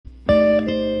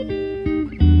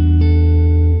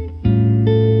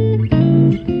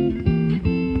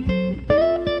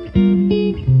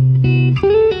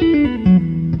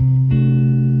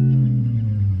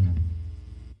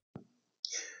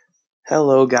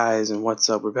Hello, guys, and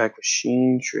what's up? We're back with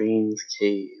Sheen Train's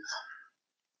Cave.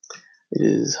 It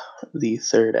is the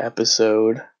third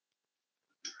episode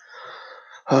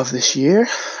of this year,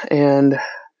 and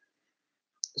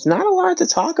there's not a lot to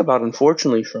talk about,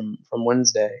 unfortunately, from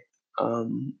Wednesday.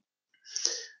 Um,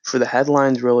 for the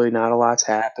headlines, really, not a lot's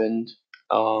happened.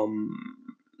 Um,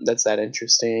 that's that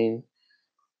interesting.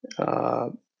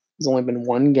 There's only been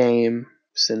one game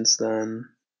since then,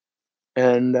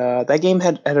 and that game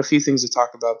had a few things to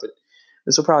talk about, but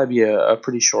this will probably be a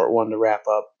pretty short one to wrap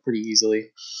up pretty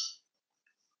easily.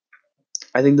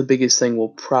 I think the biggest thing will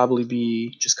probably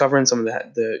be just covering some of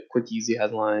the quick, easy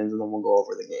headlines, and then we'll go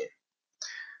over the game.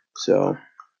 So,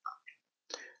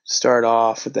 start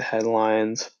off with the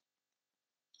headlines,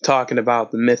 talking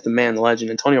about the myth, the man, the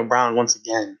legend, Antonio Brown once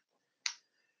again.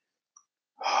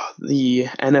 The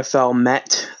NFL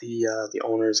met the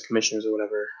owners, commissioners, or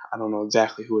whatever. I don't know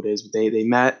exactly who it is, but they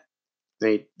met.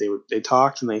 They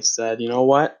talked and they said, you know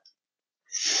what?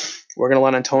 We're gonna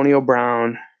let Antonio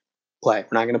Brown play.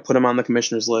 We're not going to put him on the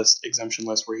commissioner's list, exemption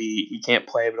list, where he can't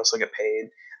play but he'll still get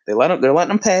paid. They're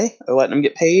letting him pay. They're letting him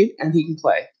get paid, and he can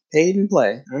play. Paid and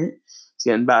play. All right. He's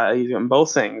getting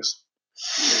both things.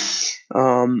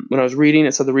 When I was reading,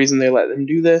 it said the reason they let him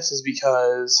do this is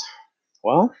because,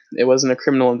 well, it wasn't a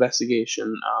criminal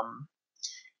investigation.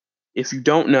 If you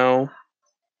don't know,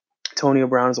 Antonio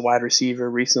Brown is a wide receiver,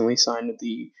 recently signed with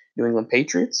the New England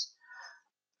Patriots.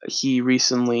 He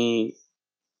recently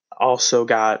also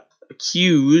got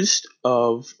accused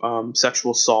of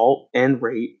sexual assault and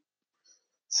rape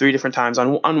 3 different times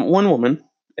on one woman,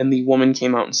 and the woman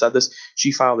came out and said this.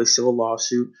 She filed a civil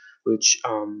lawsuit, which,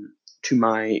 to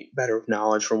my better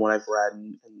knowledge, from what I've read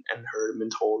and heard and been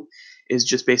told, is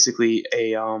just basically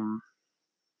a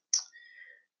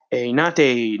not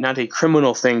a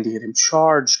criminal thing to get him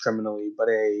charged criminally, but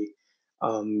a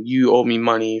you owe me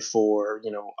money for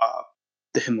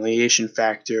the humiliation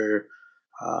factor,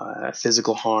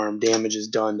 physical harm, damages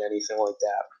done, anything like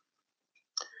that.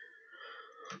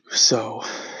 So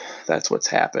that's what's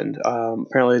happened.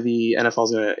 Apparently, the NFL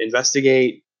is going to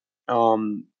investigate.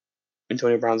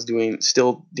 Antonio Brown's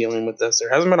still dealing with this. There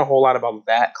hasn't been a whole lot about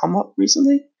that come up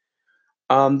recently.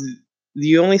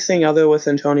 The only thing other with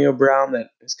Antonio Brown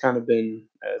that has kind of been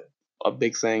a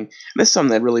big thing, and this is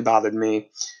something that really bothered me,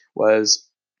 was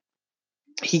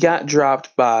he got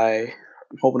dropped by,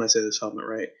 I'm hoping I say this helmet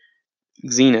right,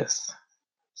 Zenith,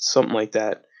 something like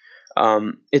that.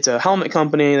 It's a helmet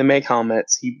company that make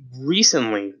helmets. He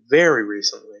recently, very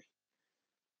recently,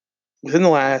 within the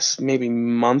last maybe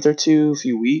month or two,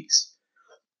 few weeks,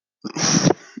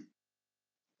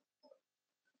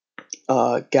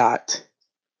 got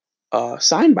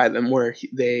signed by them where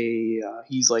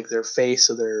he's like their face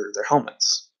of their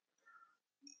helmets.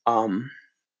 So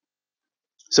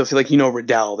if you know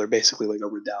Riddell, they're basically like a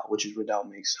Riddell, which is Riddell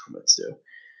makes helmets too.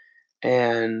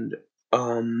 And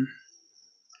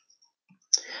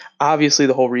obviously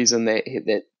the whole reason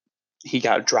that he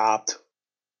got dropped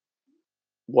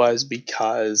was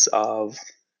because of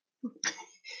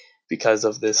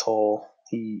this whole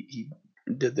he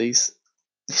did these,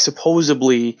 he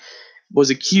supposedly was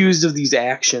accused of these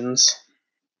actions.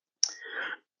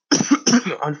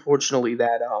 Unfortunately,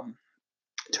 that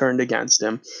turned against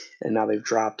him, and now they've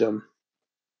dropped him,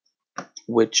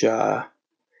 which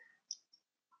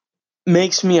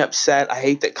makes me upset. I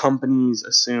hate that companies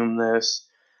assume this.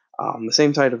 The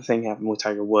same type of thing happened with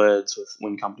Tiger Woods, with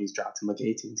when companies dropped him, like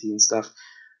AT&T and stuff,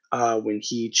 when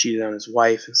he cheated on his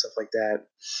wife and stuff like that.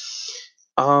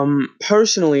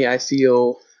 Personally, I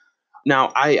feel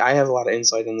now I have a lot of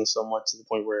insight in this, so much to the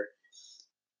point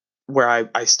where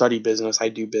I study business, I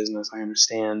do business, I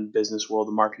understand business world,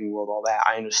 the marketing world, all that.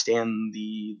 I understand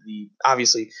the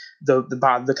obviously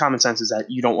the common sense is that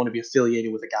you don't want to be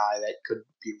affiliated with a guy that could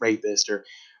be a rapist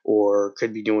or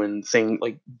could be doing things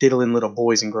like diddling little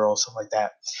boys and girls, stuff like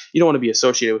that. You don't want to be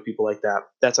associated with people like that.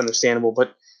 That's understandable,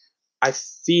 but I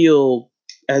feel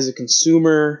as a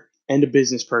consumer and a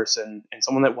business person and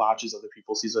someone that watches other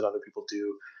people, sees what other people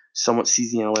do, somewhat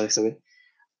sees the analytics of it,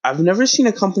 I've never seen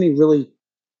a company really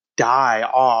die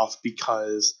off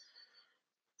because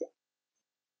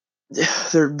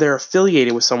they're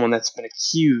affiliated with someone that's been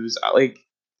accused. Like,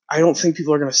 I don't think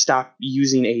people are going to stop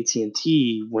using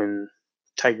AT&T when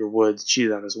Tiger Woods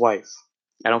cheated on his wife.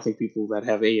 I don't think people that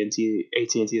have AT&T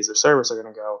as their service are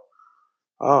going to go,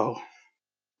 oh,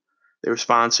 they were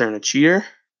sponsoring a cheater?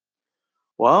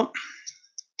 Well,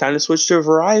 time to switch to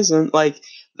Verizon. Like,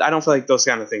 I don't feel like those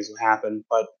kind of things will happen,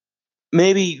 but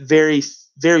maybe very,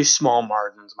 very small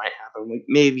margins might happen. Like,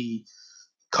 maybe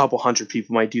a couple hundred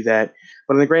people might do that.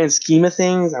 But in the grand scheme of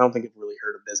things, I don't think it really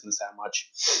hurt a business that much.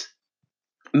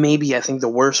 maybe I think the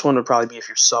worst one would probably be if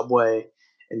you're Subway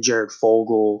and Jared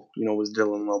Fogle, was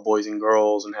doing little boys and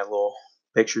girls and had little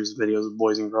pictures, videos of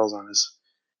boys and girls on his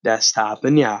desktop.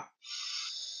 And yeah,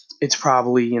 it's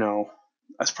probably,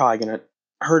 that's probably going to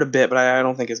hurt a bit, but I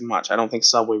don't think as much. I don't think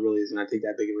Subway really is going to take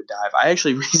that big of a dive. I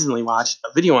actually recently watched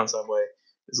a video on Subway.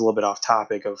 It's a little bit off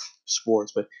topic of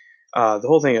sports, but the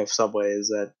whole thing of Subway is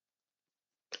that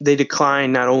they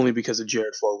declined not only because of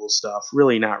Jared Fogle stuff,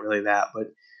 really not really that, but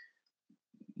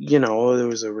there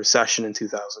was a recession in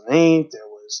 2008. There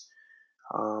was,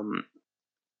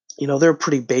 they're a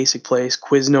pretty basic place.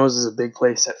 Quiznos is a big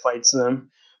place that fights them.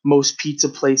 Most pizza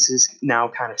places now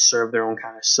kind of serve their own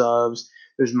kind of subs.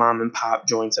 There's mom and pop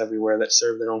joints everywhere that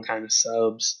serve their own kind of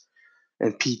subs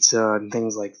and pizza and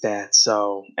things like that.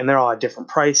 So, and they're all at different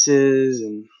prices,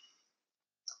 and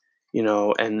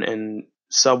and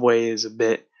Subway is a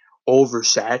bit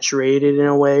oversaturated in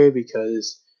a way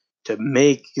because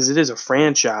it is a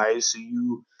franchise, so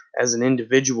you as an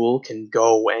individual can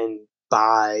go and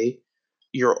buy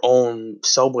your own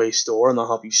Subway store and they'll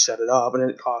help you set it up, and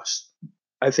it costs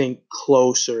I think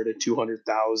closer to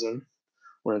 200,000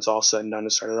 when it's all said and done to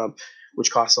start it up,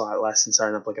 which costs a lot less than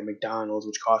starting up like a McDonald's,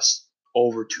 which costs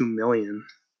over 2 million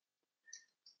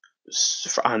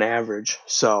on average.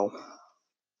 So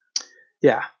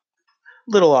yeah,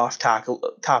 little off topic,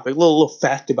 little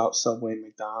fact about Subway and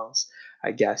McDonald's,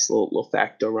 I guess, little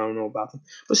fact I don't know about them.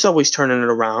 But Subway's turning it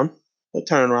around. They're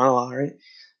turning around a lot, right?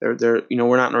 They're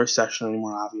we're not in a recession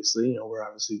anymore. Obviously, we're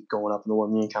obviously going up in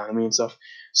the economy and stuff.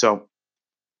 So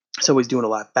Subway's doing a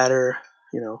lot better.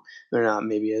 They're not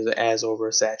maybe as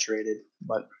oversaturated,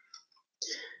 but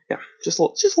yeah, just a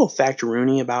little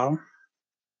fact-rooney about them.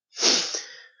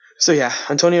 So yeah,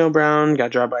 Antonio Brown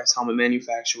got dropped by his helmet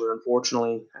manufacturer.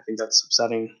 Unfortunately, I think that's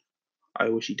upsetting. I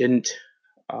wish he didn't.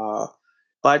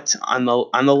 But on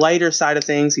the lighter side of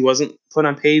things, he wasn't put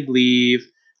on paid leave,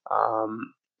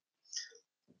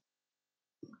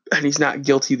 and he's not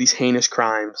guilty of these heinous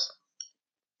crimes.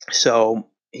 So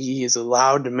he is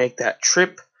allowed to make that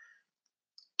trip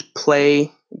to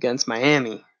play against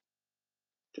Miami,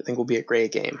 which I think will be a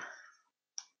great game.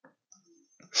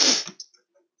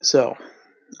 So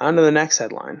on to the next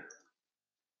headline.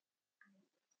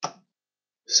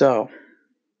 So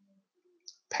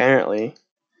apparently,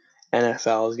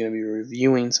 NFL is going to be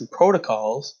reviewing some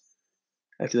protocols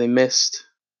after they missed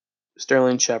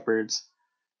Sterling Shepard's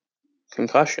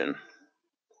concussion.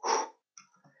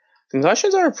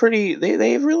 Concussions are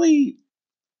they've really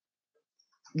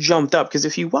jumped up, because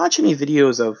if you watch any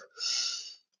videos of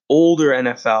older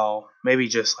NFL, maybe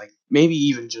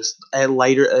even just as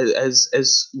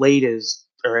late as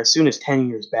or as soon as 10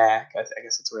 years back, I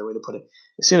guess that's the right way to put it.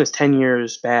 As soon as 10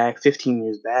 years back, 15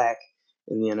 years back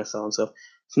in the NFL and stuff,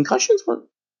 concussions weren't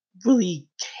really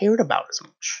cared about as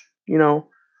much.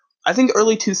 I think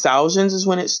early 2000s is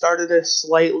when it started to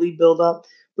slightly build up,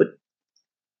 but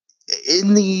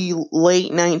in the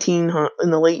late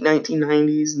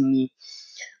 1990s and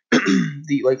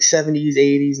the like 70s,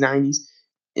 80s, 90s,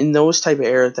 in those type of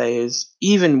era days,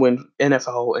 even when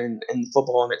NFL and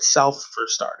football in itself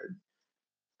first started,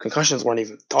 concussions weren't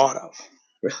even thought of.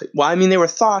 Really, well, I mean, they were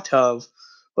thought of,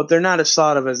 but they're not as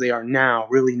thought of as they are now.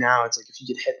 Really, now it's like if you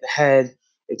get hit in the head,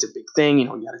 it's a big thing. You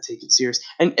got to take it serious,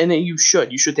 and you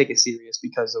should take it serious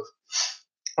because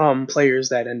of players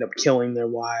that end up killing their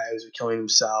wives or killing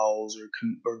themselves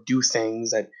or do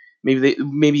things that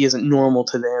maybe isn't normal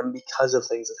to them because of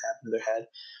things that happen to their head.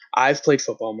 I've played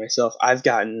football myself. I've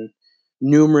gotten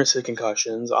numerous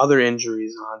concussions, other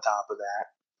injuries on top of that.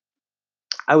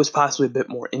 I was possibly a bit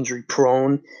more injury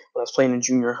prone when I was playing in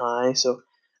junior high, so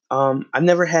I've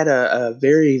never had a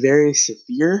very, very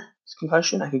severe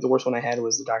concussion. I think the worst one I had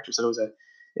was the doctor said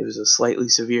it was a slightly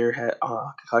severe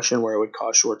concussion where it would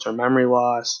cause short-term memory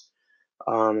loss.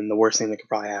 And the worst thing that could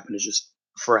probably happen is just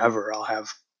forever I'll have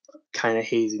kind of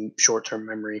hazy short-term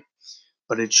memory,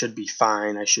 but it should be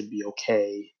fine. I should be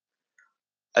okay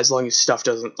as long as stuff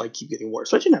doesn't keep getting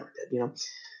worse, which it never did.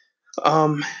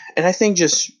 And I think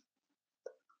just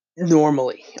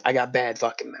normally I got bad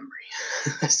fucking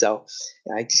memory, so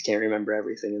I just can't remember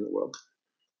everything in the world.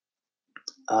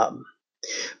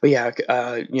 But yeah,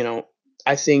 I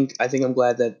think I'm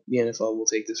glad that the NFL will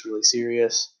take this really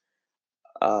serious,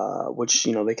 which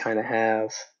they kind of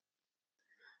have.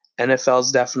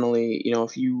 NFL's definitely,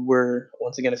 if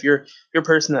you're a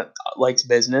person that likes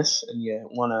business and you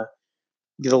want to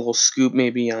get a little scoop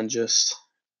maybe on just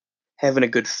having a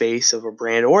good face of a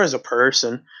brand or as a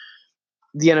person,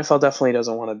 the NFL definitely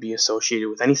doesn't want to be associated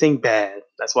with anything bad.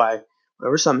 That's why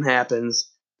whenever something happens,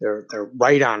 they're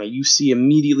right on it. You see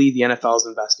immediately the NFL is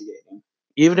investigating.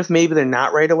 Even if maybe they're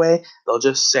not right away, they'll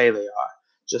just say they are.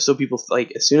 just so people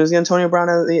like as soon as the Antonio Brown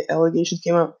allegations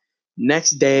came out,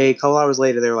 next day, a couple hours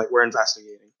later, they were like, we're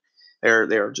investigating. They're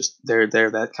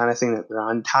that kind of thing that they're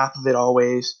on top of it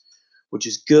always, which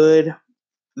is good.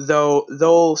 Though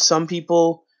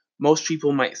most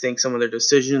people might think some of their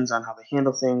decisions on how they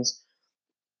handle things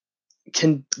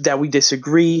that we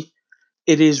disagree.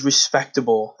 It is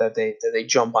respectable that they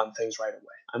jump on things right away.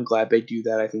 I'm glad they do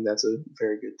that. I think that's a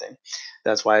very good thing.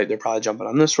 That's why they're probably jumping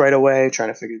on this right away, trying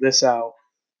to figure this out.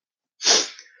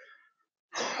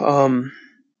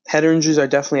 Head injuries are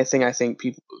definitely a thing I think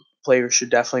players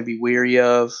should definitely be weary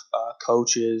of.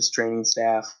 Coaches, training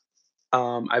staff.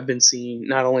 I've been seeing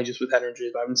not only just with head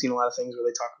injuries, but I've been seeing a lot of things where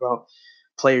they talk about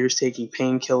players taking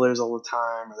painkillers all the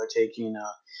time,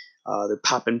 or they're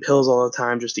popping pills all the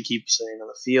time just to keep staying on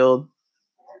the field,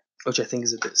 which I think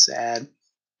is a bit sad.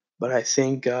 But I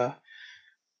think, I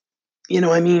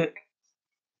mean,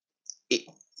 the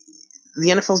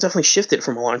NFL's definitely shifted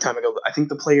from a long time ago. I think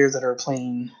the players that are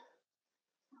playing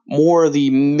more of the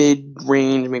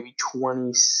mid-range, maybe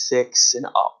 26 and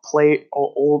up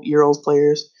old year old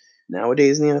players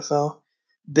nowadays in the NFL,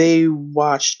 they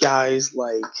watched guys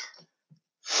like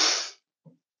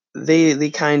they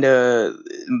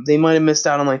might have missed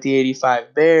out on like the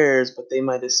 85 Bears, but they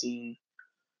might have seen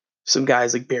some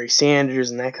guys like Barry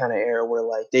Sanders and that kind of era where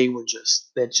like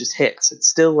that's just hits. It's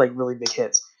still like really big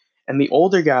hits. And the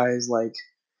older guys like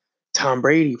Tom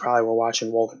Brady probably were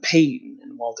watching Walter Payton,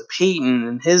 and Walter Payton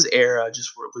in his era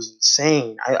was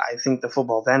insane. I think the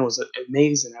football then was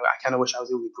amazing. I kind of wish I was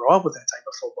able to grow up with that type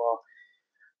of football.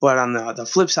 But on the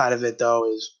flip side of it,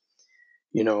 though, is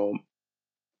you know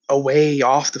away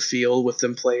off the field with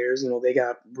them players, they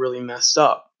got really messed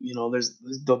up. There's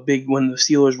the big when the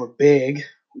Steelers were big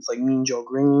with like Mean Joe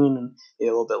Green, and a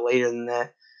little bit later than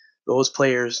that, those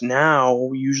players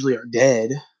now usually are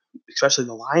dead, especially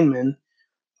the linemen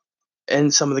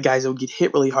and some of the guys that would get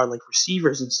hit really hard, like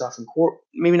receivers and stuff, and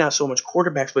maybe not so much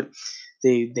quarterbacks, but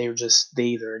they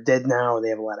either are dead now or they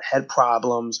have a lot of head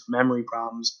problems, memory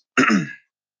problems.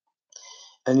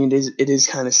 I mean, it is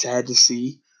kind of sad to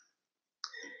see,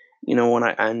 when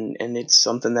and it's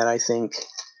something that I think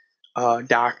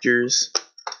doctors.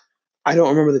 I don't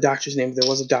remember the doctor's name, but there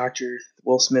was a doctor.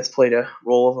 Will Smith played a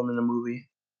role of him in the movie.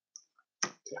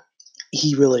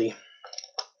 He really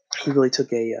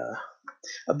took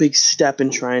a big step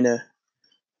in trying to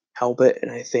help it,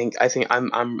 and I think that's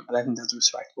a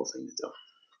respectable thing to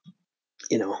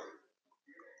do.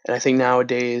 And I think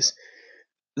nowadays,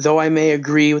 though I may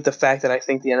agree with the fact that I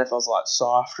think the NFL is a lot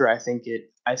softer, I think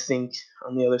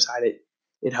on the other side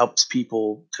it helps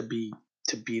people to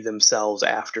be themselves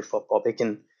after football.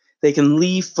 They can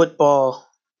leave football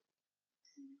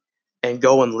and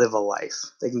go and live a life.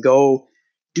 They can go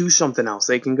do something else.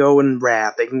 They can go and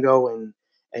rap. They can go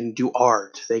and do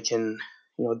art. They can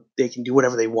do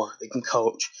whatever they want. They can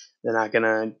coach. They're not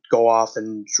gonna go off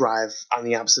and drive on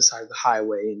the opposite side of the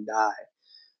highway and die.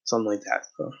 Something like that.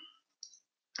 So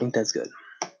I think that's good.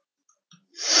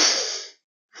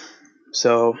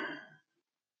 So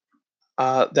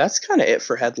that's kind of it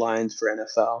for headlines for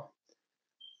NFL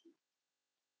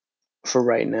for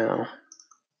right now.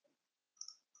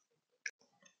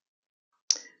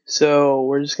 So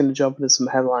we're just going to jump into some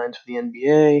headlines for the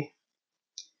NBA.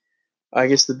 I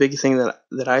guess the big thing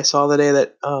that I saw today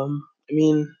that I don't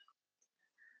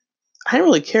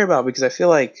really care about because I feel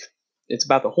like it's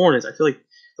about the Hornets. I feel like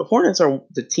the Hornets are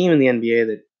the team in the NBA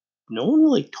that no one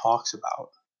really talks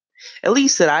about, at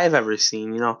least that I've ever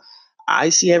seen. I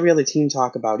see every other team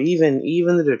talk about, even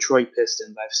the Detroit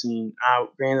Pistons. I've seen.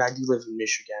 Granted, I do live in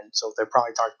Michigan, so they're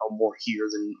probably talking about more here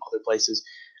than other places,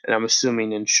 and I'm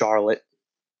assuming in Charlotte,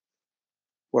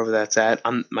 wherever that's at.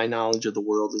 My knowledge of the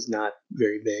world is not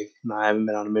very big. I haven't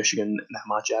been out of Michigan that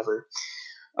much ever,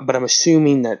 but I'm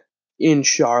assuming that in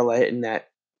Charlotte, in that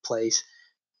place,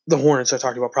 the Hornets are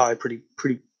talked about probably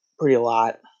pretty a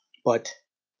lot. But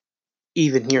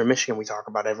even here in Michigan, we talk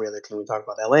about every other team. We talk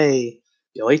about LA,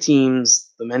 the LA teams.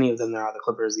 The many of them there are the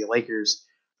Clippers, the Lakers.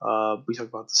 We talk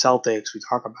about the Celtics. We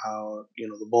talk about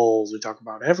the Bulls. We talk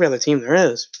about every other team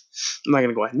there is. I'm not going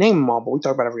to go ahead and name them all, but we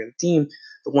talk about every other team.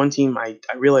 The one team I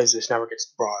realize this never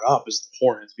gets brought up is the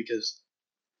Hornets, because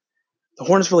the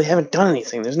Hornets really haven't done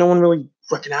anything. There's no one really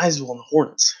recognizable in the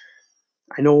Hornets.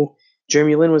 I know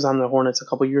Jeremy Lin was on the Hornets a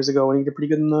couple years ago and he did pretty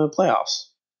good in the playoffs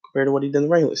compared to what he did in the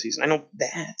regular season. I know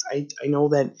that. I know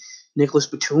that Nicholas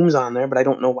Batum's on there, but I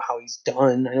don't know how he's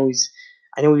done. I know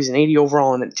he's an 80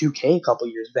 overall in 2K a couple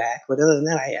years back, but other than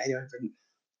that,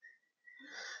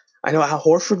 I know Al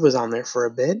Horford was on there for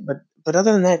a bit, but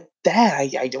other than that,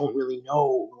 I don't really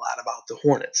know a lot about the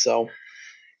Hornets. So,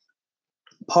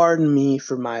 pardon me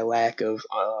for my lack of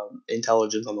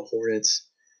intelligence on the Hornets,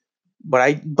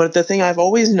 but the thing I've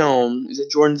always known is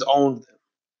that Jordan's owned them.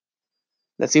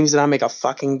 That seems to not make a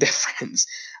fucking difference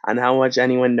on how much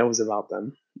anyone knows about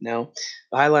them. Now,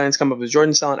 the headlines come up as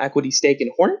Jordan selling equity stake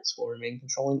in Hornets will remain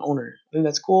controlling owner. I think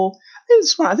that's cool. I think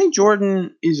it's smart. I think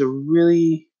Jordan is a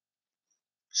really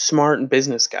smart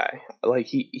business guy. Like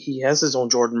he has his own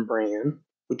Jordan brand,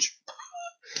 which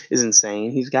is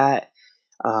insane. He's got,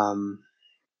 um,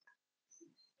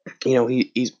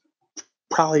 he's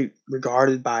probably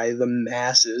regarded by the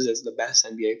masses as the best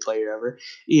NBA player ever.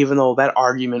 Even though that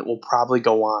argument will probably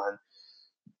go on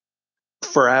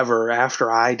forever after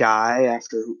I die,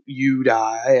 after you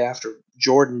die, after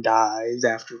Jordan dies,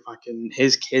 after fucking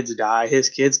his kids die, his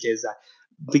kids die.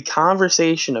 The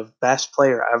conversation of best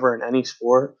player ever in any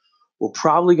sport will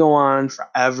probably go on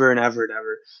forever and ever and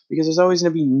ever because there's always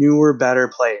going to be newer, better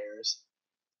players.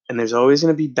 And there's always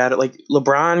going to be better. Like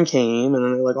LeBron came, and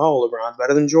then they're like, "Oh, LeBron's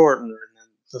better than Jordan." And then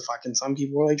the fucking some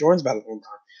people were like, "Jordan's better than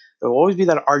LeBron." There will always be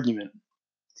that argument.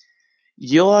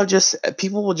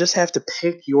 People will just have to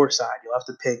pick your side. You'll have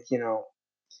to pick,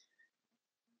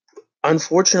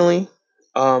 Unfortunately,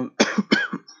 um,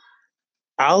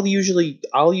 I'll usually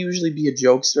be a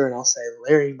jokester and I'll say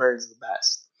Larry Bird's the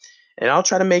best, and I'll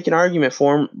try to make an argument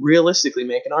for him. Realistically,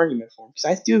 make an argument for him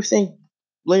because I do think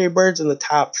Larry Bird's in the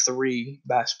top 3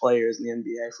 best players in the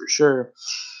NBA for sure.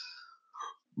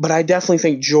 But I definitely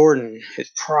think Jordan is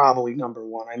probably number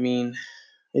 1. I mean,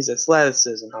 his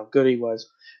athleticism, how good he was.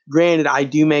 Granted, I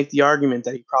do make the argument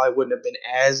that he probably wouldn't have been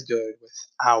as good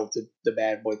without the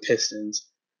bad boy Pistons.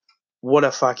 What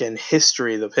a fucking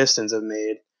history the Pistons have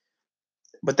made.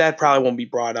 But that probably won't be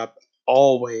brought up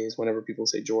always whenever people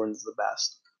say Jordan's the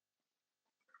best.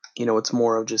 It's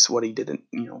more of just what he did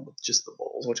with just the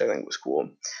Bulls, which I think was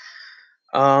cool.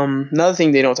 Another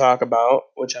thing they don't talk about,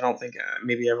 which I don't think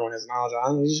maybe everyone has knowledge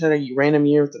on, he just had a random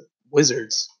year with the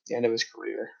Wizards at the end of his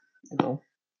career,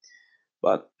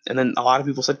 and then a lot of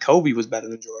people said Kobe was better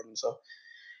than Jordan. So,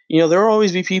 there will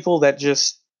always be people that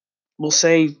just will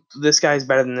say this guy's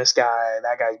better than this guy,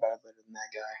 that guy's better than that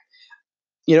guy.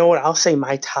 You know what? I'll say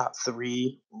my top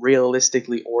 3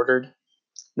 realistically ordered.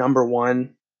 Number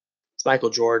 1 is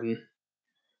Michael Jordan.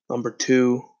 Number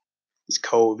 2 is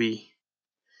Kobe.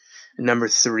 And number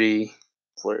 3,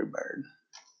 Larry Bird.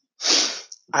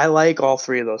 I like all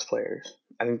 3 of those players.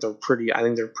 I think they're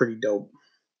pretty dope.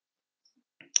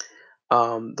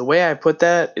 The way I put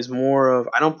that is more of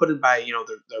I don't put it by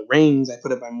the rings. I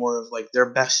put it by more of like their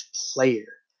best player.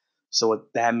 So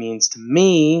what that means to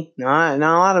me, now a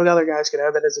lot of other guys could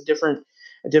have that as a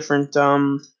different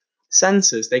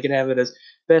census. They could have it as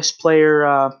best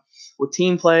player with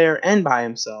team player and by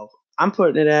himself. I'm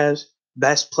putting it as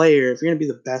best player. If you're gonna be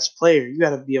the best player, you got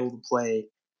to be able to play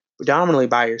predominantly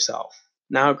by yourself.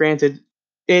 Now, granted,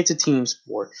 it's a team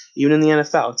sport. Even in the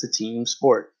NFL, it's a team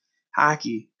sport.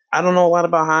 Hockey, I don't know a lot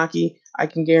about hockey. I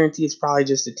can guarantee it's probably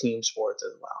just a team sport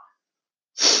as well.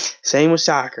 Same with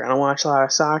soccer. I don't watch a lot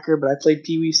of soccer, but I played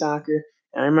Pee Wee soccer.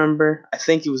 And I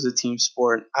think it was a team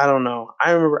sport. I don't know.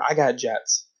 I remember I got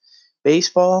Jets.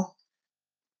 Baseball,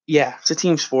 yeah, it's a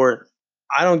team sport.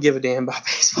 I don't give a damn about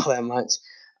baseball that much.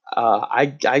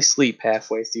 I sleep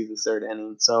halfway through the 3rd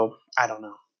inning, so I don't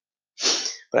know.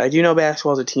 But I do know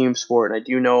basketball is a team sport, and I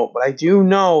do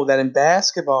know that in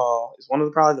basketball is one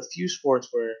of probably the few sports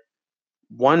where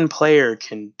one player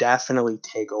can definitely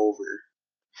take over.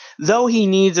 Though he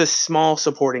needs a small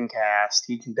supporting cast,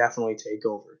 he can definitely take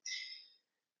over.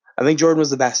 I think Jordan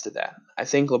was the best at that. I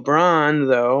think LeBron,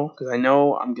 though, because I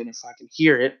know I'm gonna fucking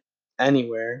hear it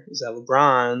anywhere, is that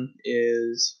LeBron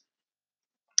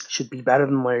should be better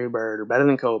than Larry Bird or better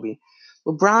than Kobe.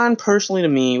 LeBron, personally, to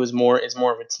me, is more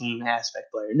of a team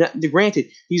aspect player. Now,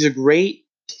 granted, he's a great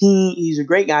team. He's a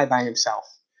great guy by himself.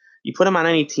 You put him on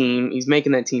any team, he's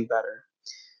making that team better.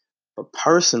 But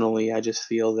personally, I just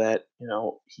feel that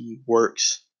he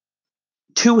works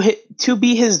to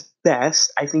be his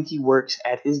best. I think he works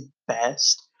at his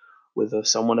best with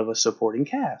somewhat of a supporting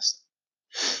cast.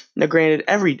 Now, granted,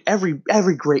 every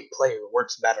great player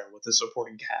works better with a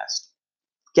supporting cast.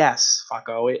 Yes,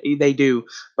 fucko, they do,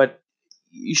 but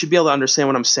you should be able to understand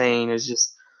what I'm saying. Is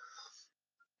just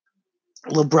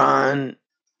LeBron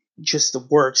just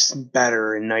works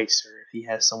better and nicer if he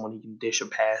has someone he can dish a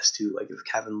pass to, like if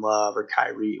Kevin Love or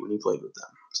Kyrie when he played with them,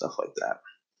 stuff like that,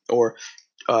 or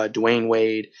Dwayne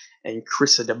Wade and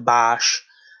Chris Bosh,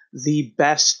 the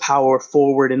best power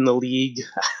forward in the league.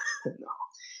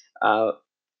 no,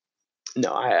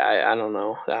 no, I don't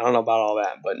know. I don't know about all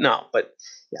that, but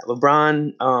yeah,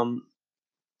 LeBron.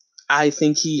 I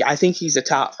think he's a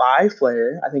top 5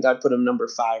 player. I think I'd put him number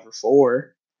 5 or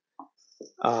 4.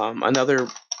 Another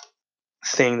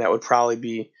thing that would probably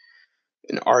be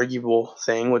an arguable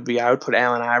thing would be I would put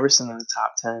Allen Iverson in the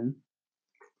top 10.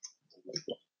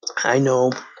 I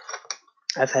know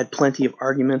I've had plenty of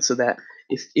arguments of that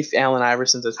if Allen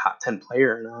Iverson's a top 10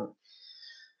 player or not.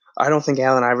 I don't think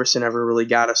Allen Iverson ever really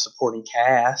got a supporting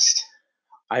cast.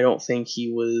 I don't think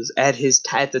he was at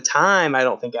the time. I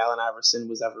don't think Allen Iverson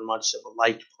was ever much of a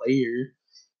liked player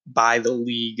by the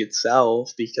league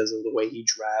itself because of the way he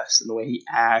dressed and the way he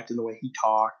acted and the way he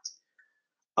talked.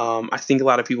 I think a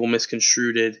lot of people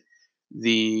misconstrued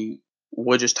the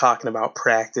 "we're just talking about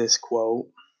practice" quote.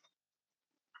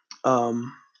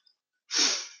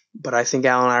 But I think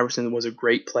Allen Iverson was a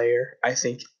great player. I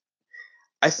think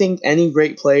any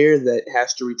great player that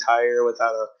has to retire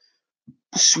without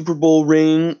a Super Bowl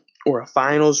ring or a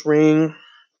Finals ring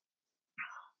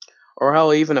or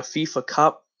hell, even a FIFA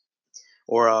Cup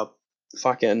or a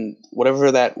fucking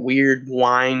whatever that weird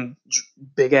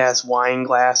big ass wine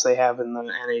glass they have in the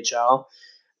NHL.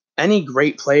 Any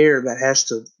great player that has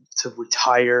to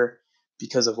retire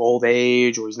because of old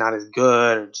age or he's not as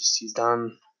good or just he's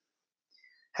done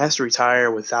has to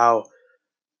retire without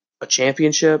a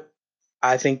championship.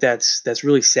 I think that's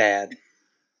really sad.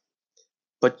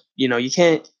 But you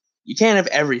can't have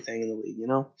everything in the league.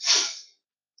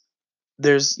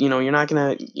 There's you're not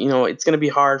gonna it's gonna be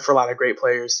hard for a lot of great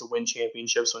players to win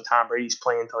championships when Tom Brady's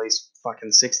playing until he's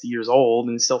fucking 60 years old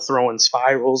and still throwing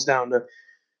spirals down to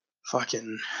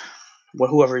fucking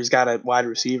whoever he's got at wide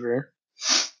receiver.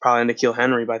 Probably N'Keal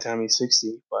Henry by the time he's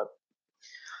 60. But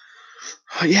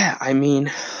yeah, I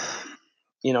mean,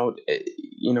 and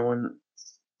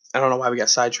I don't know why we got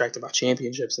sidetracked about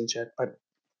championships and shit, but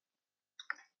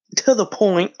to the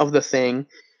point of the thing,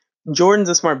 Jordan's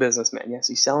a smart businessman. Yes,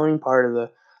 he's selling part of the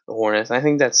Hornets. And I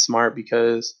think that's smart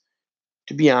because,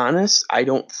 to be honest, I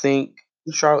don't think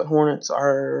the Charlotte Hornets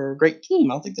are a great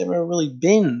team. I don't think they've ever really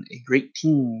been a great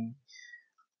team.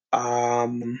 But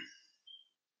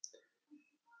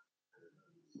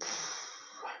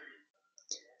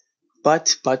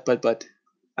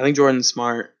I think Jordan's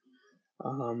smart.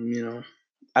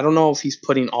 I don't know if he's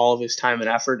putting all of his time and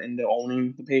effort into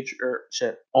owning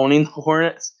owning the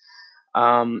Hornets.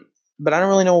 But I don't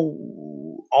really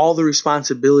know all the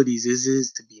responsibilities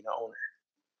is to be an owner.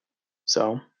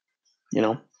 So,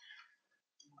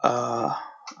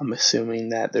 I'm assuming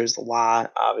that there's a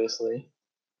lot, obviously,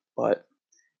 but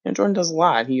Jordan does a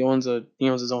lot. He owns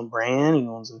his own brand.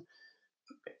 He's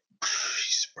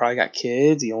probably got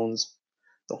kids. He owns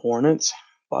the Hornets,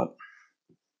 but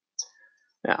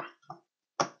yeah.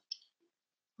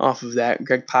 Off of that,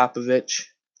 Greg Popovich.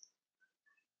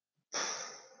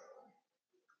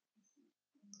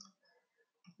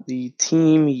 The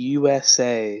Team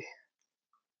USA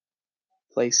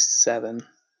placed 7.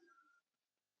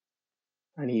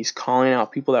 And he's calling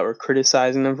out people that were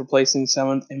criticizing them for placing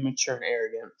 7th, immature and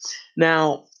arrogant.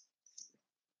 Now,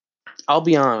 I'll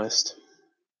be honest.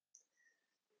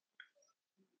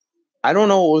 I don't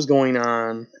know what was going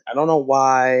on. I don't know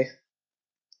why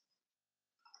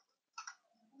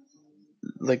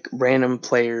random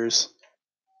players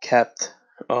kept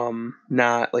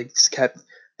kept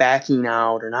backing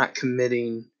out or not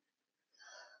committing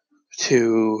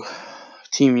to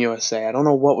Team USA. I don't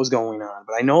know what was going on,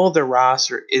 but I know their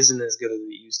roster isn't as good as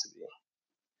it used to be.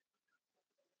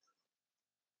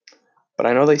 But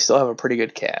I know they still have a pretty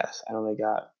good cast. I know they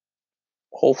got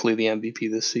hopefully the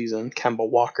MVP this season, Kemba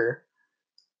Walker,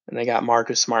 and they got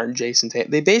Marcus Smart and Jason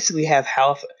Tatum. They basically have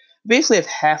half a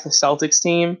Celtics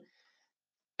team,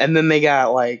 and then they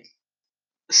got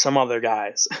some other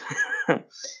guys.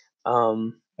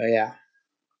 But yeah.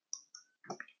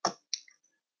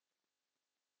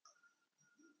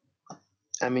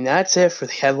 I mean, that's it for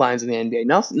the headlines in the NBA.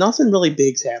 Nothing really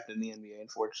big's happened in the NBA,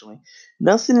 unfortunately.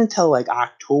 Nothing until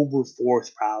October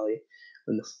 4th, probably,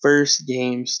 when the first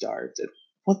game starts at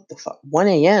what the fuck, 1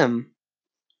 a.m.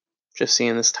 Just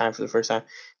seeing this time for the first time.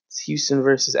 It's Houston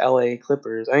versus LA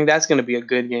Clippers. I think that's going to be a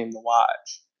good game to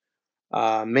watch,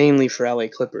 mainly for LA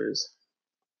Clippers.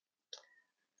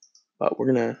 But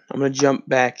I'm gonna jump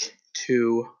back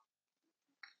to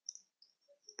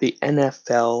the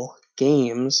NFL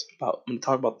games. I'm gonna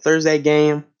talk about Thursday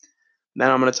game. Then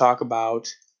I'm gonna talk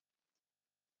about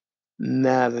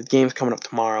the game's coming up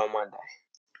tomorrow on Monday.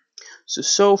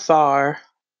 So far,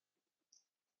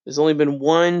 there's only been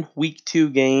one Week 2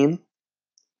 game,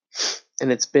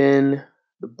 and it's been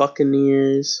the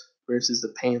Buccaneers versus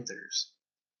the Panthers.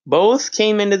 Both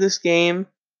came into this game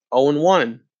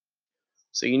 0-1.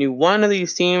 So you knew one of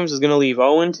these teams was going to leave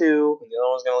 0-2, and the other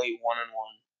one's going to leave 1-1.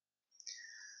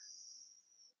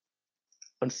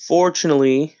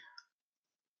 Unfortunately,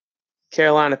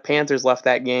 Carolina Panthers left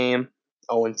that game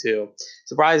 0-2.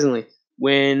 Surprisingly,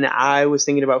 when I was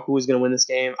thinking about who was going to win this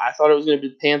game, I thought it was going to be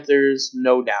the Panthers,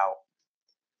 no doubt.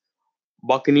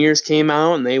 Buccaneers came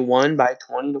out and they won by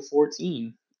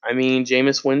 20-14. I mean,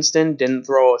 Jameis Winston didn't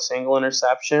throw a single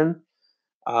interception.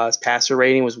 His passer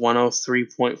rating was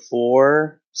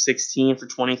 103.4, 16 for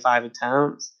 25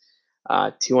 attempts,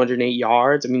 208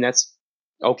 yards. I mean, that's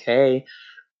okay.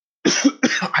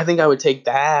 I think I would take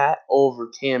that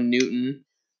over Cam Newton.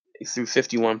 He threw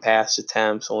 51 pass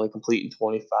attempts, only completing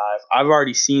 25. I've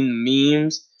already seen the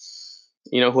memes.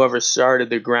 Whoever started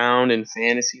the ground in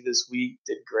fantasy this week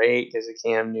did great because of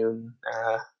Cam Newton.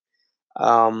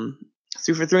 Um,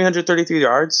 Threw for 333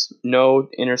 yards, no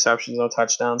interceptions, no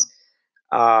touchdowns.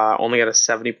 Only got a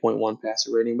 70.1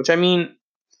 passer rating, which, I mean,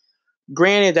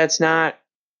 granted, that's not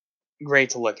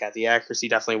great to look at. The accuracy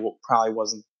definitely probably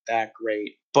wasn't that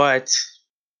great. But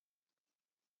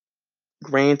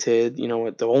granted,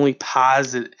 the only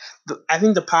positive, I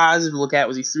think the positive to look at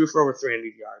was he threw for over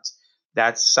 300 yards.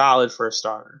 That's solid for a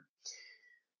starter.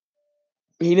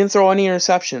 He didn't throw any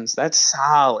interceptions. That's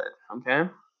solid, okay?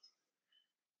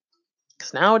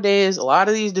 Because nowadays, a lot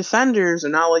of these defenders are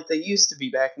not like they used to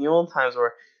be back in the old times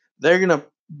where they're going to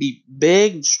be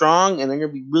big, strong, and they're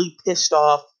going to be really pissed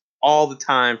off all the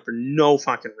time for no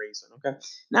fucking reason, okay?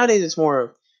 Nowadays, it's more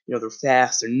of, they're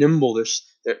fast, they're nimble,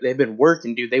 they've been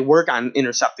working, dude. They work on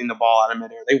intercepting the ball out of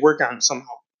midair. They work on somehow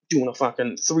doing a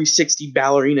fucking 360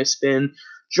 ballerina spin,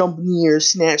 jump in the air,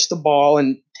 snatch the ball,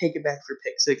 and take it back for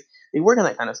pick six. They work on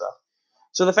that kind of stuff.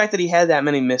 So the fact that he had that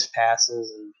many missed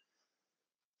passes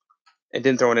and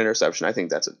didn't throw an interception, I think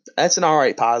that's an all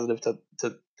right positive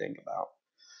to think about.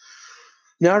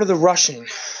 Now to the rushing,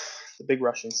 the big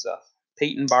rushing stuff.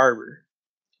 Peyton Barber,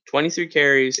 23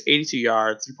 carries, 82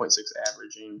 yards, 3.6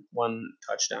 averaging, 1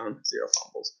 touchdown, 0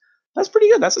 fumbles. That's pretty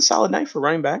good. That's a solid night for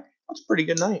running back. That's a pretty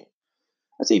good night.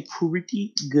 That's a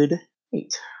pretty good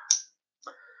night.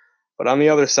 But on the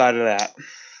other side of that,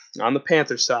 on the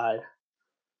Panthers side,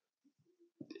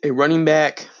 a running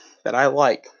back that I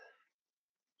like.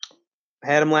 I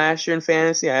had him last year in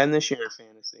fantasy. I had him this year in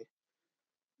fantasy.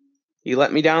 He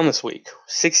let me down this week.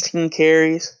 16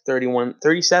 carries,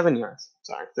 37 yards.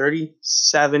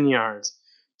 37 yards.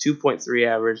 2.3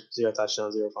 average, 0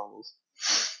 touchdowns, 0 fumbles.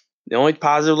 The only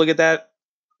positive look at that,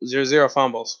 0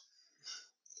 fumbles.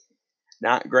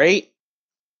 Not great,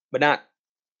 but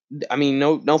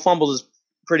no fumbles is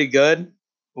pretty good.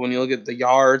 But when you look at the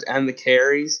yards and the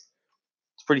carries,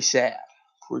 it's pretty sad.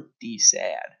 Pretty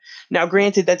sad. Now,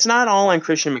 granted, that's not all on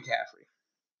Christian McCaffrey.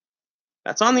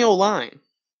 That's on the O-line.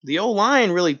 The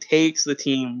O-line really takes the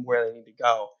team where they need to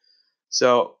go.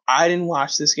 So I didn't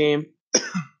watch this game.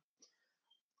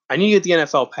 I need to get the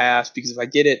NFL pass because if I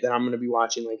get it, then I'm going to be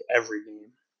watching like every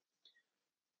game.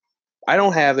 I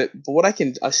don't have it, but what I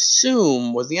can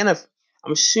assume was the NFL.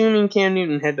 I'm assuming Cam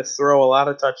Newton had to throw a lot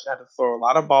of touchdowns, had to throw a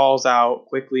lot of balls out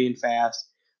quickly and fast.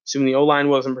 Assuming the O-line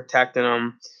wasn't protecting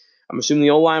him. I'm assuming the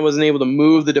O-line wasn't able to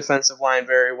move the defensive line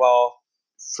very well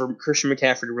for Christian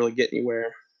McCaffrey to really get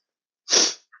anywhere.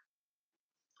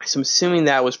 So I'm assuming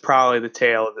that was probably the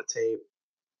tail of the tape,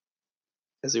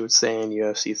 as they would say in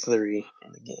UFC 3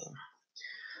 in the game.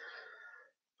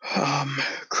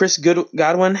 Chris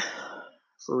Godwin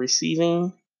for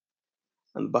receiving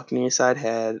on the Buccaneers side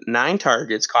had 9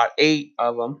 targets, caught 8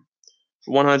 of them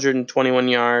for 121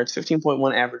 yards,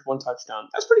 15.1 average, 1 touchdown.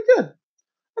 That's pretty good.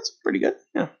 That's pretty good,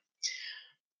 yeah.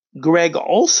 Greg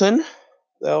Olsen,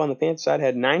 though, on the Panthers side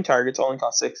had 9 targets, only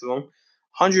caught 6 of them,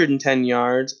 110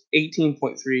 yards,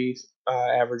 18.3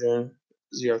 averaging,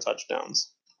 0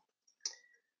 touchdowns.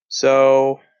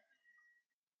 So,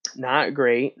 not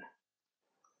great.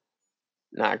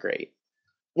 Not great.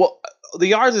 Well, the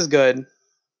yards is good.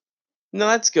 No,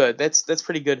 that's good. That's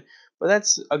pretty good. But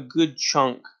that's a good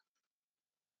chunk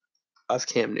of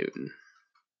Cam Newton.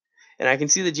 And I can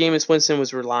see that Jameis Winston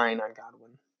was relying on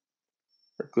Godwin.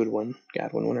 Or Goodwin.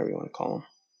 Godwin, whatever you want to call him.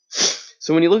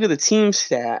 So when you look at the team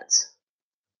stats,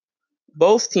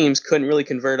 both teams couldn't really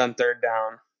convert on 3rd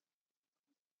down.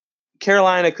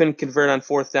 Carolina couldn't convert on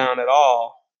 4th down at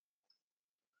all.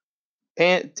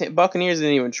 Buccaneers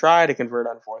didn't even try to convert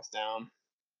on 4th down.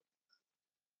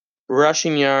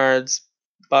 Rushing yards,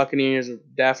 Buccaneers are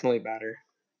definitely better.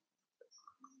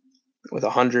 With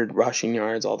 100 rushing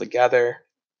yards altogether.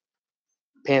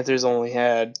 Panthers only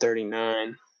had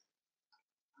 39.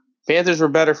 Panthers were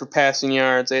better for passing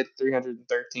yards. They had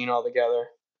 313 altogether.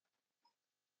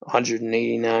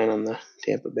 189 on the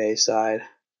Tampa Bay side.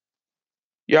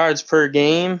 Yards per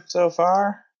game so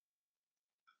far.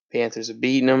 Panthers have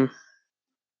beaten them.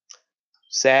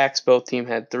 Sacks, both teams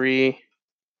had 3.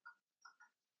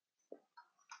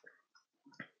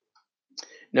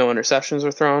 No interceptions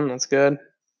were thrown. That's good.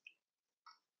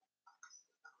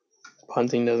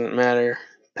 Punting doesn't matter.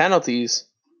 Penalties.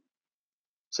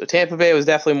 So Tampa Bay was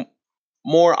definitely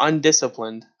more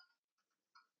undisciplined.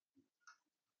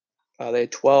 They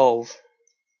had 12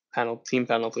 team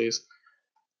penalties.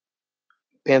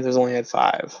 Panthers only had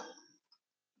 5.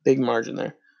 Big margin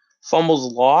there.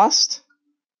 Fumbles lost.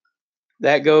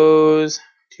 That goes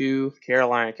to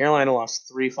Carolina. Carolina lost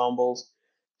 3 fumbles.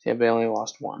 Tampa Bay only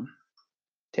lost 1.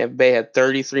 Tampa Bay had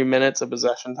 33 minutes of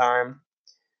possession time.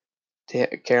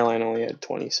 Carolina only had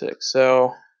 26.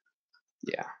 So,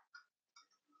 yeah.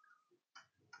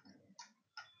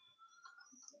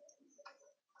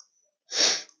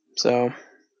 So,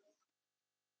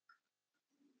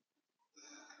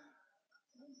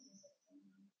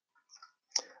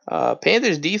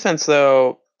 Panthers defense,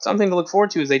 though, something to look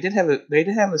forward to is they did have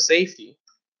a safety,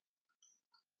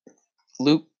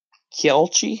 Luke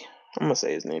Kielchi. I'm gonna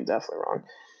say his name definitely wrong.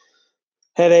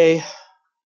 Had a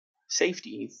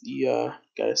safety. He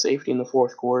got a safety in the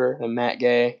fourth quarter. And Matt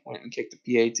Gay went and kicked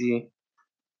the PAT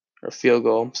or field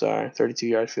goal. I'm sorry,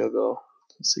 32-yard field goal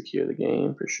to secure the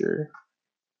game for sure.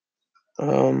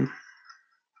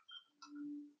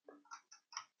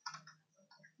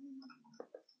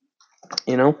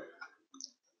 You know,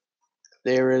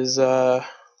 there is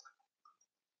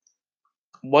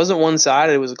wasn't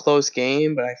one-sided. It was a close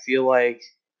game, but I feel like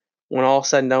when all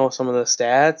said and done with some of the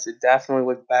stats, it definitely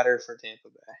looked better for Tampa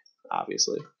Bay.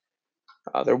 Obviously,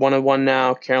 they're 1-1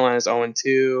 now. Carolina's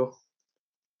 0-2.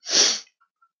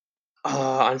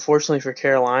 Unfortunately for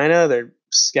Carolina, their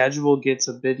schedule gets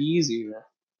a bit easier.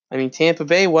 I mean, Tampa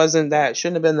Bay shouldn't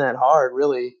have been that hard,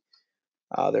 really.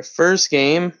 Their first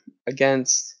game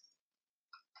against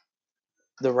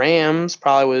the Rams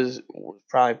was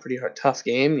probably a pretty tough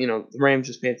game. You know, the Rams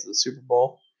just made it to the Super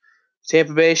Bowl.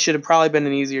 Tampa Bay should have probably been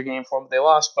an easier game for them, but they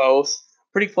lost both.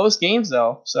 Pretty close games,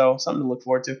 though, so something to look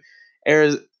forward to.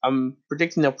 I'm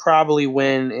predicting they'll probably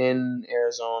win in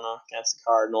Arizona against the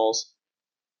Cardinals.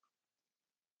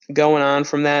 Going on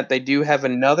from that, they do have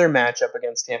another matchup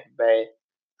against Tampa Bay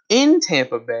in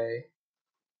Tampa Bay,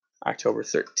 October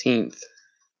 13th.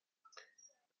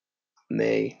 And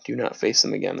they do not face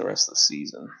them again the rest of the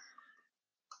season,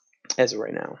 as of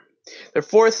right now. They're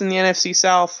 4th in the NFC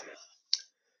South.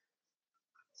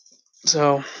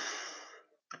 So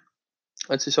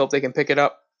let's just hope they can pick it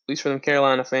up, at least for them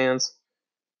Carolina fans.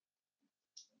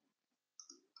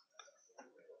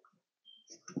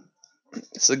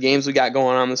 It's the games we got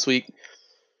going on this week.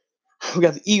 We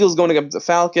got the Eagles going against the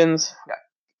Falcons. We got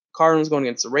Cardinals going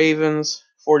against the Ravens.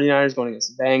 49ers going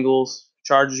against the Bengals.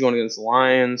 Chargers going against the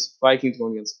Lions. Vikings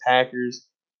going against the Packers.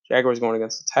 Jaguars going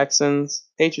against the Texans.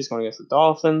 Patriots going against the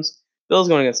Dolphins. Bills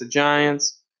going against the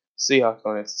Giants. Seahawks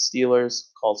going against the Steelers.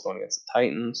 Colts going against the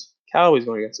Titans. Cowboys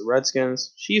going against the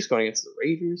Redskins. Chiefs going against the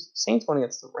Raiders. Saints going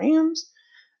against the Rams.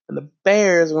 And the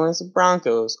Bears going against the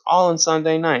Broncos. All on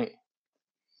Sunday night.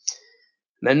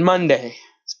 And then Monday,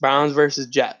 it's Browns versus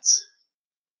Jets.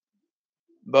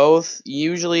 Both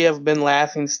usually have been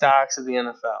laughing stocks of the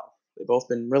NFL. They've both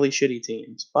been really shitty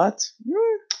teams, but now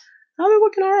they're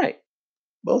looking all right.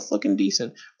 Both looking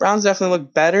decent. Browns definitely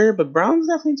look better, but Browns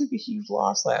definitely took a huge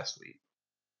loss last week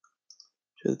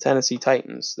to the Tennessee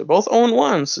Titans. They're both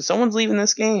 0-1, so someone's leaving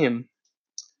this game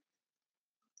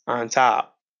on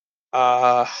top.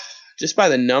 Just by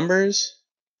the numbers,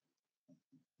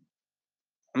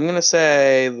 I'm gonna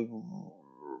say the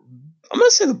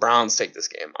Browns take this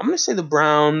game. I'm gonna say the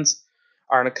Browns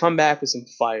are gonna come back with some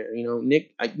fire. You know,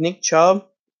 Nick Chubb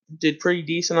did pretty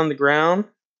decent on the ground.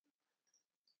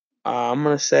 I'm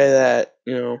gonna say that,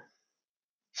 you know,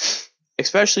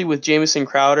 especially with Jamison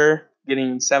Crowder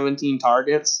getting 17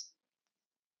 targets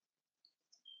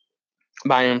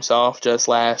by himself just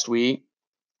last week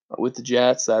with the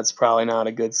Jets, that's probably not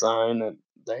a good sign that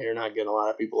they're not getting a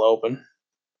lot of people open.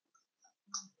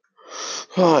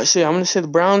 I'm gonna say the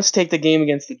Browns take the game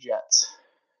against the Jets.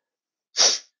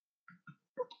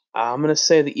 I'm gonna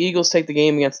say the Eagles take the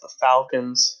game against the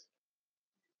Falcons.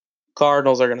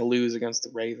 Cardinals are gonna lose against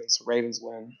the Ravens. The Ravens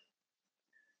win.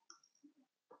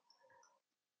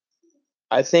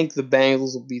 I think the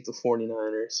Bengals will beat the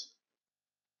 49ers.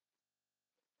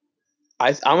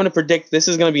 I'm going to predict this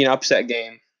is going to be an upset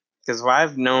game because if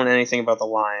I've known anything about the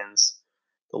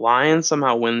Lions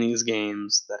somehow win these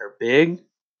games that are big.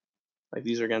 Like,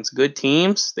 these are against good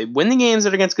teams. They win the games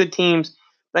that are against good teams,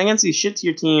 but against these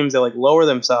shit-tier teams, they like lower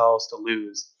themselves to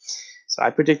lose. So I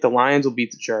predict the Lions will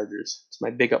beat the Chargers. It's my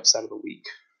big upset of the week.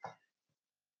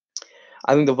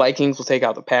 I think the Vikings will take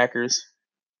out the Packers.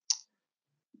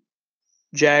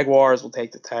 Jaguars will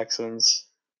take the Texans.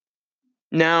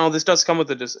 Now, this does come with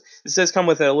this does come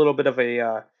with a little bit of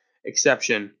a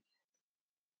exception.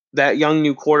 That young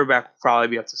new quarterback will probably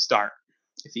be up to start.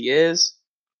 If he is,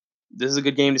 this is a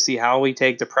good game to see how we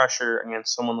take the pressure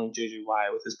against someone like JJ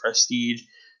Watt with his prestige.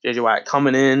 JJ Watt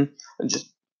coming in and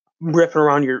just ripping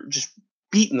around just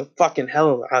beating the fucking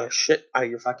hell out of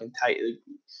your fucking tight.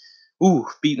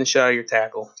 Beating the shit out of your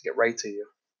tackle to get right to you.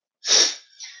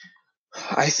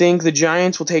 I think the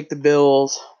Giants will take the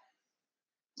Bills.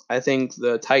 I think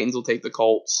the Titans will take the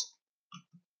Colts.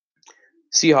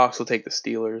 Seahawks will take the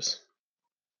Steelers.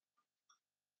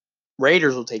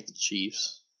 Raiders will take the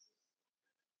Chiefs.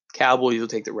 Cowboys will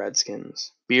take the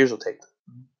Redskins. Bears will take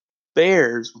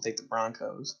the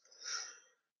Broncos.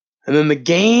 And then the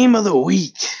game of the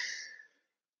week.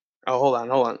 Oh, hold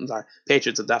on. I'm sorry.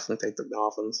 Patriots will definitely take the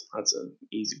Dolphins. That's an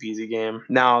easy peasy game.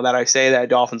 Now that I say that,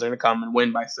 Dolphins are going to come and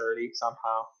win by 30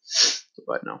 somehow.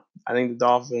 But no, I think the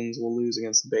Dolphins will lose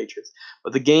against the Patriots.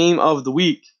 But the game of the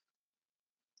week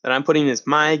that I'm putting as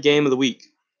my game of the week,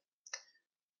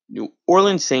 New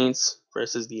Orleans Saints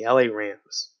versus the LA Rams.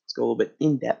 Let's go a little bit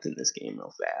in depth in this game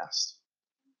real fast.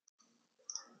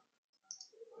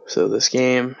 So this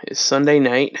game is Sunday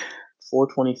night,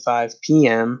 4:25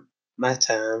 p.m. my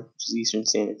time, which is Eastern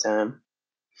Standard Time.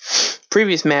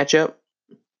 Previous matchup,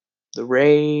 the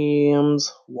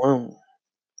Rams won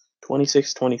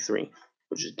 26-23,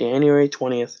 which is January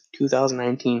 20th,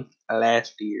 2019,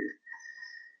 last year.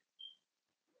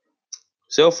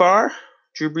 So far,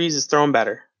 Drew Brees is throwing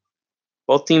better.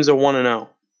 Both teams are 1-0.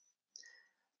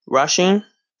 Rushing,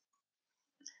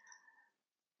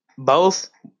 both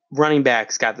running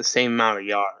backs got the same amount of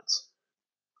yards.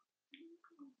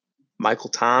 Michael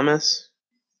Thomas,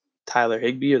 Tyler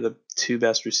Higbee are the two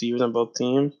best receivers on both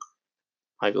teams.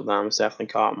 Michael Thomas definitely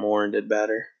caught more and did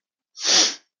better.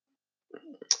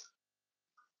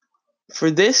 For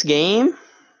this game,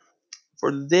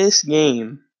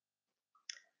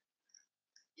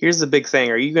 here's the big thing.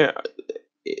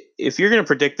 If you're gonna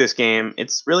predict this game,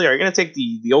 it's really, are you gonna take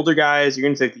the older guys? You're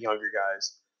gonna take the younger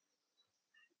guys.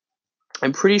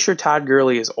 I'm pretty sure Todd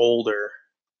Gurley is older.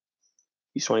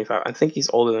 He's 25. I think he's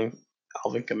older than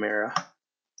Alvin Kamara,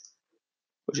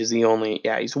 which is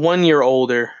he's 1 year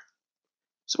older.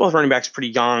 So both running backs pretty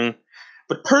young.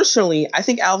 But personally, I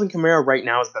think Alvin Kamara right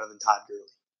now is better than Todd Gurley.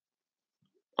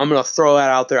 I'm going to throw that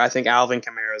out there. I think Alvin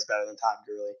Kamara is better than Todd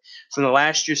Gurley. From the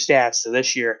last year's stats to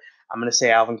this year, I'm going to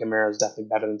say Alvin Kamara is definitely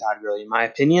better than Todd Gurley. In my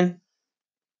opinion,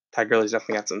 Todd Gurley's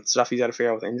definitely got some stuff he's got to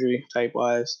figure out with injury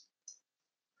type-wise.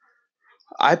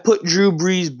 I put Drew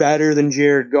Brees better than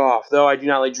Jared Goff, though I do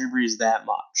not like Drew Brees that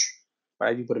much. But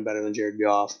I do put him better than Jared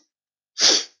Goff.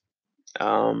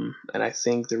 And I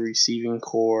think the receiving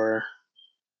core,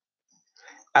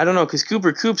 I don't know, because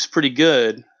Cooper Kupp's pretty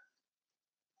good.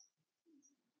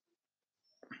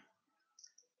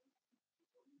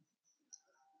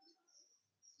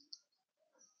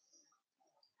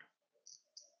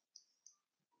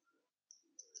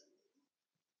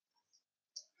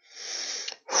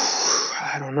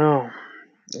 I don't know.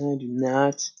 I do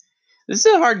not. This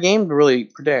is a hard game to really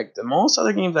predict. Most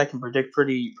other games I can predict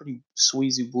pretty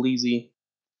sweezy bleezy.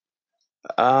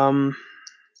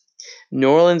 New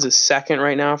Orleans is second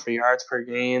right now for yards per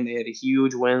game. They had a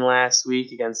huge win last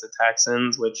week against the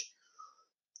Texans, which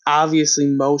obviously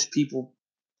most people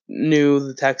knew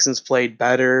the Texans played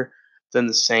better than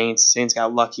the Saints. The Saints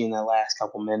got lucky in that last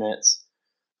couple minutes.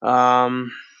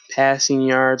 Passing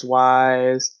yards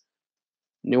wise,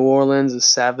 New Orleans is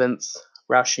seventh.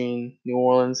 Rushing, New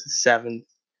Orleans is seventh.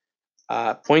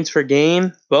 Points per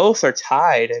game, both are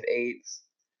tied at eighth.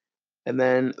 And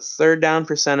then third down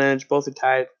percentage, both are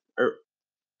tied.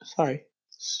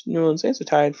 New Orleans Saints are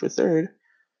tied for third.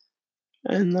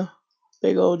 And the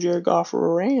big old Jared Goff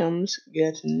Rams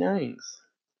get ninth.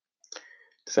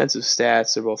 Defensive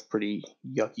stats are both pretty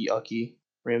yucky.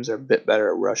 Rams are a bit better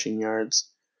at rushing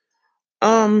yards.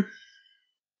 Yeah,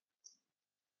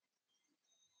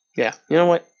 you know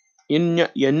what?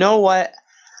 You know what?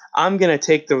 I'm gonna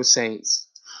take those Saints.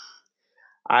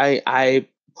 I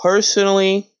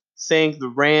personally think the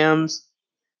Rams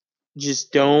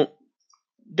just don't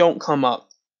come up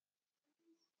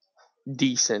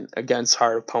decent against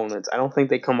hard opponents. I don't think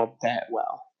they come up that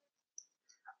well.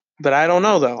 But I don't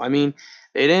know though. I mean,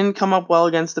 they didn't come up well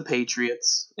against the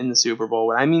Patriots in the Super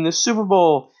Bowl. I mean, the Super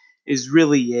Bowl is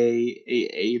really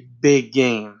a big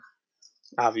game.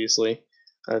 Obviously,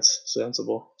 that's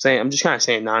sensible. I'm just kind of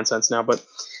saying nonsense now, but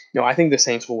no, I think the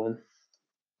Saints will win.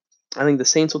 I think the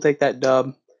Saints will take that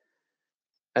dub.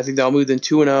 I think they'll move in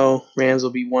 2-0. Rams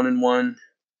will be 1-1.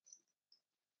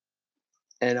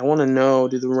 And I want to know,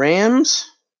 do the Rams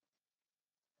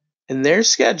in their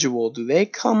schedule, do they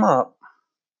come up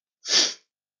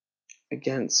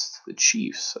against the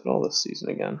Chiefs at all this season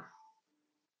again.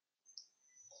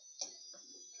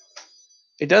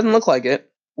 It doesn't look like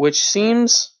it, which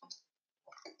seems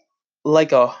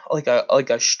like a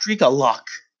streak of luck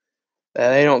that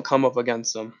they don't come up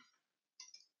against them.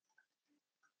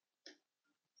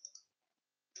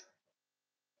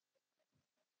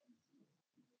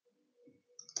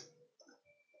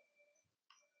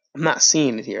 I'm not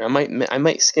seeing it here. I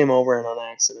might skim over it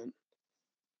on accident.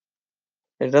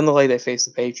 It doesn't look like they face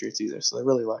the Patriots either, so they're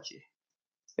really lucky.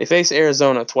 They face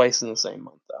Arizona twice in the same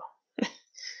month, though.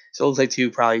 So it looks like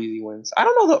 2 probably easy wins. I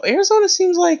don't know though. Arizona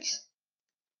seems like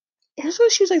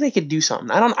they could do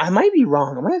something. I might be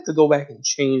wrong. I might have to go back and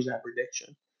change that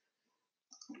prediction.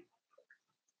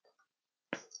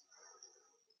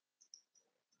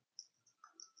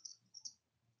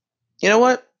 You know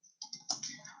what?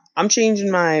 I'm changing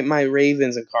my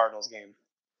Ravens and Cardinals game.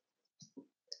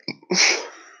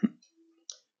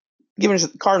 Giving it to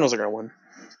the Cardinals are gonna win.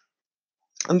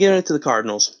 I'm giving it to the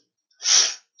Cardinals.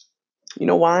 You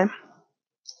know why?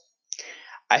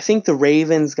 I think the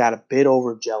Ravens got a bit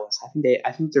overzealous. I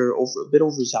think they're a bit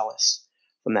overzealous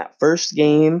from that first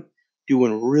game,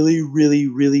 doing really, really,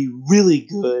 really, really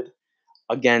good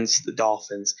against the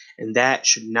Dolphins, and that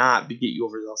should not get you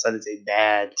overzealous. That is a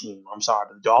bad team. I'm sorry,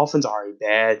 the Dolphins are a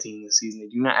bad team this season. They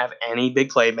do not have any big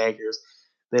playmakers.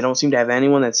 They don't seem to have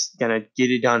anyone that's gonna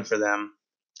get it done for them,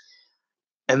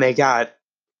 and they got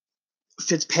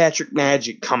Fitzpatrick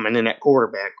Magic coming in at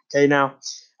quarterback. Okay, now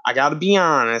I got to be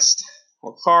honest.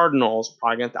 Well, Cardinals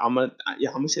probably I'm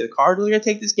gonna say the Cardinals are gonna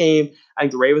take this game. I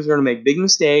think the Ravens are gonna make big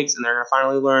mistakes, and they're gonna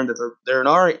finally learn that they're an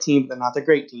alright team, but they're not the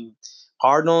great team.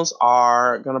 Cardinals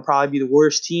are gonna probably be the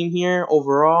worst team here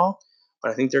overall,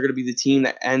 but I think they're gonna be the team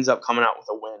that ends up coming out with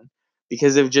a win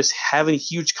because of just having a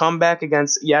huge comeback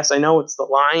against. Yes, I know it's the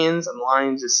Lions, and the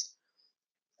Lions just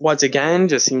once again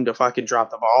just seem to fucking drop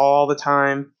the ball all the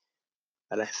time.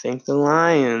 But I think the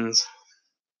Lions,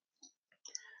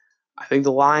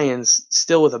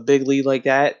 still with a big lead like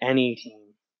that, any team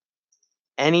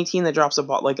that drops a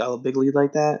ball like a big lead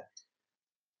like that,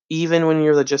 even when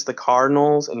you're just the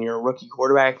Cardinals and you're a rookie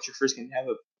quarterback, it's your first game to have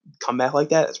a comeback like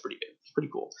that. That's pretty good. It's pretty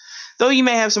cool. Though you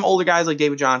may have some older guys like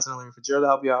David Johnson and Larry Fitzgerald to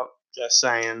help you out. Just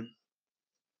saying,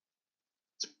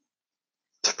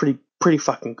 it's pretty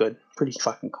fucking good. Pretty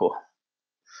fucking cool.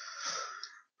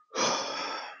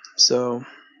 So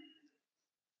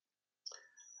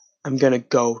I'm gonna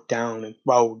go down and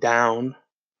roll down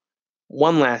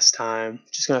one last time.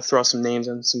 Just gonna throw some names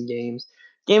on some games.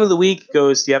 Game of the week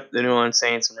goes, the New Orleans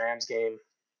Saints and Rams game.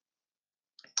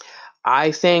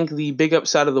 I think the big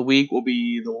upset of the week will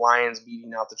be the Lions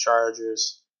beating out the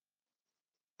Chargers.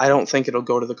 I don't think it'll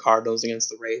go to the Cardinals against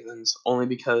the Ravens, only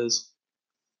because,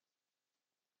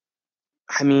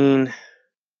 I mean,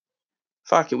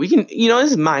 fuck it. We can,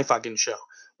 this is my fucking show.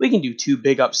 We can do 2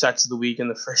 big upsets of the week, and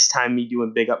the first time me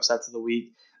doing big upsets of the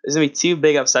week, there's going to be 2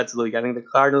 big upsets of the week. I think the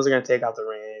Cardinals are going to take out the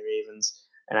Ravens,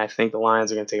 and I think the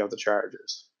Lions are going to take out the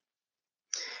Chargers.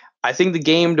 I think the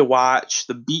game to watch,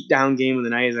 the beatdown game of the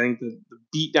night, I think the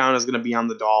beatdown is going to be on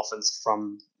the Dolphins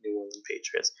from New Orleans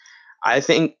Patriots. I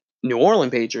think New Orleans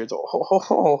Patriots,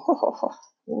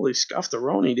 holy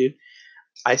scuff-the-roni, dude.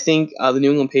 I think the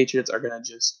New England Patriots are going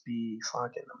to just be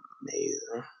fucking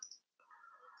amazing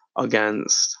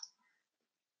against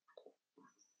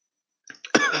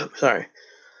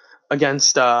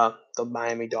the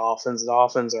Miami Dolphins. The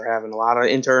Dolphins are having a lot of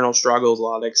internal struggles, a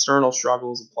lot of external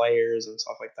struggles of players and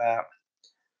stuff like that.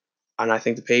 And I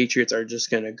think the Patriots are just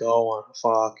going to go on a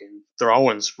fucking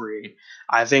throwing spree.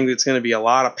 I think it's going to be a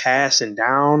lot of passing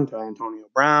down to Antonio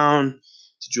Brown,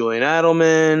 to Julian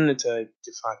Edelman, to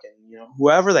fucking,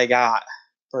 whoever they got,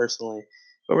 personally.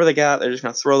 Whoever they got, they're just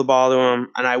going to throw the ball to him.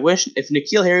 And I wish, if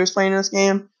N'Keal Harry was playing in this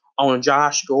game,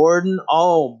 Josh Gordon,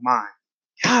 oh my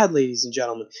God, ladies and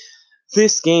gentlemen,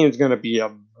 this game is going to be a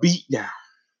beatdown,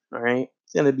 all right?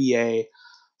 It's going to be a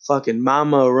fucking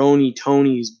Mama Roni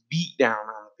Tony's beatdown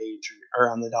on the Patriots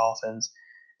or on the Dolphins,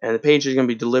 and the Patriots are going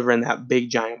to be delivering that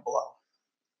big giant blow.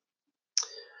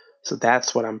 So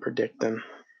that's what I'm predicting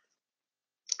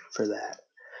for that.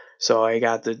 So I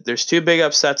got there's 2 big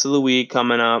upsets of the week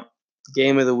coming up,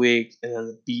 game of the week, and then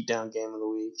the beatdown game of the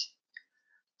week.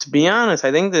 To be honest,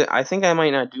 I think I might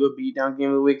not do a beatdown game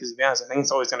of the week because, to be honest, I think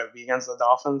it's always going to be against the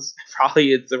Dolphins. It's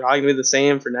probably going to be the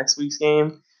same for next week's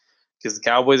game because the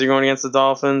Cowboys are going against the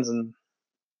Dolphins, and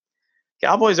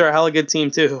Cowboys are a hella good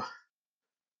team too.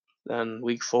 Then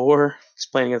week 4, he's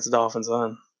playing against the Dolphins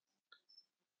then.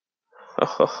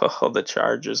 Oh, the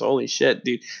Chargers. Holy shit,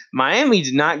 dude. Miami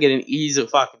did not get an easy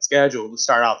fucking schedule to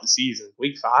start out the season.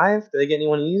 Week 5? Did they get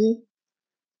anyone easy?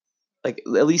 Like,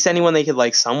 at least anyone they could,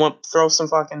 like, somewhat throw some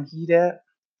fucking heat at.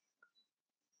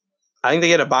 I think they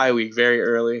get a bye week very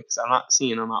early because I'm not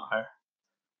seeing them out here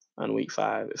on week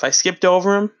 5. If I skipped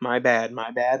over them, my bad. I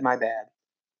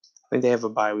think they have a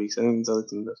bye week. So I think the other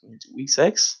team does week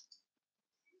 6.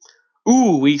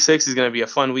 Ooh, week 6 is going to be a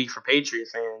fun week for Patriot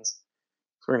fans.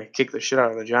 We're going to kick the shit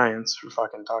out of the Giants for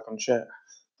fucking talking shit.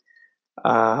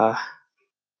 Oh,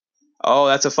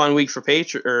 that's a fun week for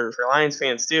for Lions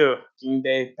fans too. Green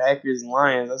Bay Packers and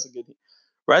Lions. That's a good.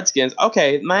 Redskins.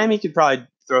 Okay, Miami could probably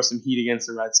throw some heat against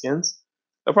the Redskins.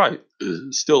 They'll probably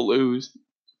still lose.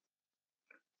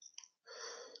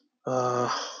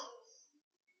 The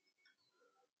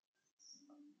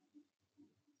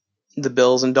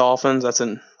Bills and Dolphins. That's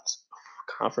a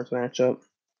conference matchup.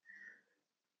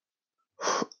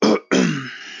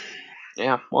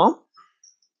 Yeah, well,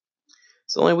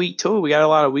 it's only week 2. We got a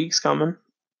lot of weeks coming.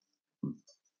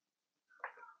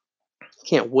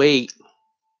 Can't wait.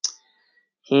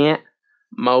 Can't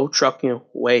trucking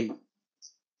wait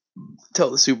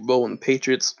till the Super Bowl and the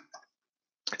Patriots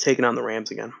taking on the Rams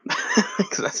again.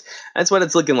 Because that's what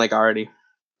it's looking like already.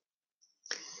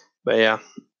 But yeah,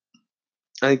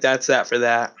 I think that's that for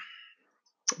that.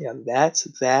 Yeah, that's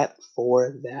that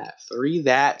for that. 3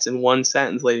 that's in one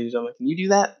sentence, ladies and gentlemen. Can you do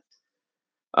that?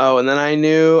 Oh, and then I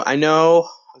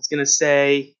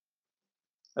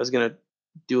was going to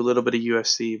do a little bit of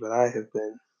UFC, but I have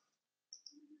been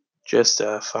just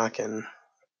I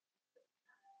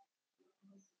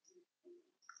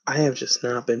have just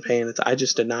not been paying attention. I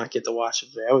just did not get to watch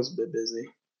it today. I was a bit busy.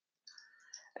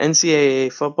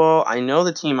 NCAA football, I know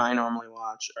the team I normally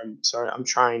watch. I'm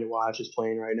trying to watch is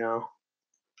playing right now.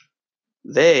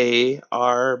 They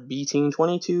are beating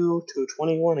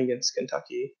 22-21 against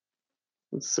Kentucky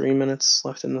with 3 minutes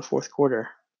left in the fourth quarter.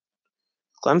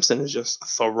 Clemson is just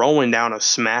throwing down a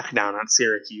smackdown on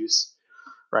Syracuse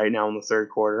right now in the third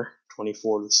quarter,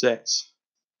 24-6.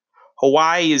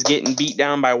 Hawaii is getting beat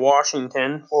down by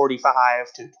Washington,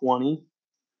 45-20.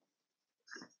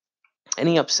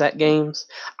 Any upset games?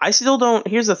 I still don't.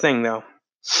 Here's the thing, though.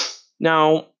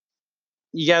 Now,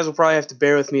 you guys will probably have to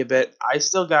bear with me a bit. I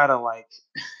still gotta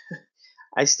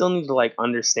I still need to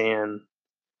understand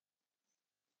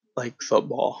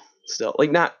football still.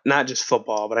 Not just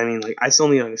football, but I mean I still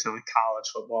need to understand college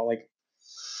football.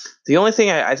 The only thing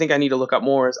I think I need to look up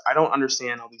more is I don't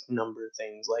understand all these number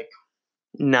things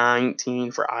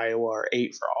 19 for Iowa or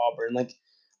 8 for Auburn.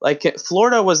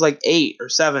 Florida was 8 or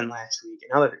 7 last week,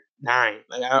 and now they're 9.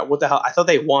 What the hell? I thought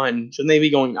they won. Shouldn't they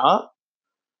be going up?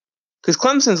 Because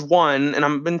Clemson's won, and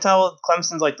I've been told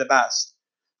Clemson's the best.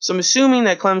 So I'm assuming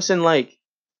that Clemson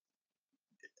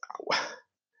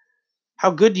how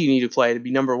good do you need to play to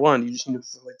be number 1? You just need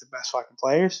to play the best fucking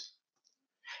players.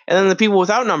 And then the people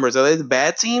without numbers, are they the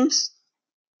bad teams?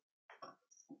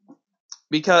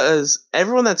 Because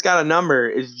everyone that's got a number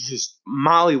is just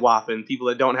mollywhopping people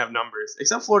that don't have numbers,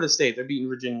 except Florida State. They're beating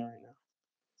Virginia right now.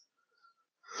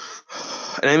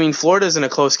 And I mean, Florida's in a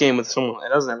close game with someone that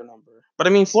doesn't have a number. But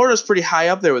I mean, Florida's pretty high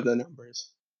up there with the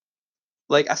numbers.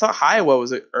 I thought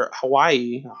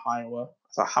Hawaii, not Iowa.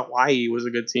 I thought Hawaii was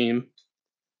a good team.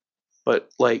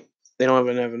 But, they don't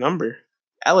even have a number.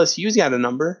 LSU's got a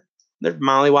number. They're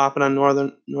mollywhopping on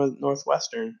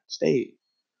Northwestern State.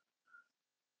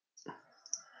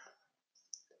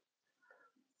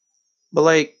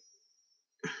 But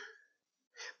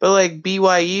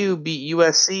BYU beat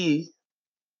USC.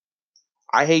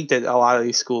 I hate that a lot of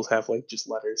these schools have just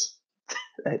letters.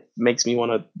 That makes me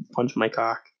want to punch my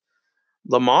cock.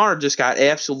 Lamar just got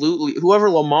whoever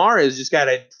Lamar is just got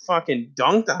a fucking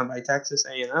dunked on by Texas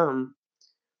A&M.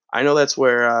 I know that's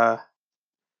where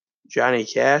Johnny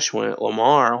Cash went.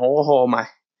 Lamar,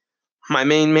 my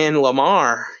main man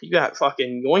Lamar, you got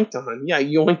fucking yoinked on. Yeah,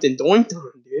 yoinked and doinked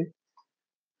on, dude.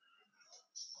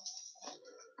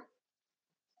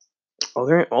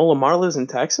 Oh, Lamar lives in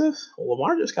Texas? Well,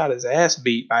 Lamar just got his ass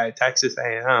beat by Texas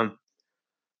A&M.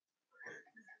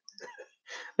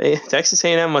 Texas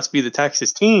A&M must be the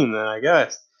Texas team then, I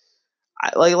guess.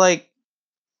 There's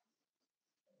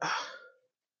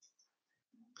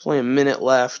only a minute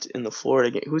left in the Florida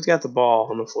game. Who's got the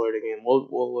ball in the Florida game?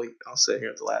 I'll sit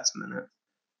here at the last minute.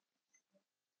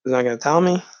 Is not gonna tell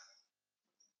me?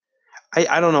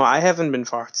 I don't know. I haven't been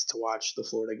forced to watch the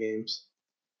Florida games.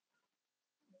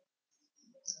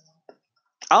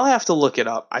 I'll have to look it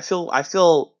up. I feel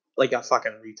like a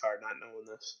fucking retard not knowing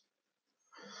this.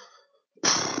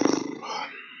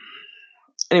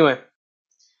 Anyway,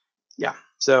 yeah.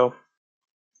 So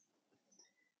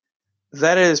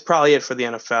that is probably it for the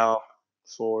NFL.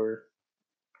 For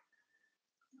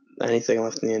anything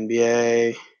left in the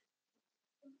NBA.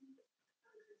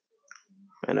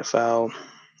 NFL.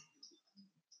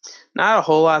 Not a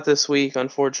whole lot this week,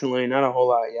 unfortunately. Not a whole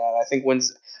lot yet. I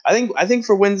think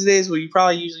for Wednesdays we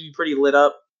probably usually be pretty lit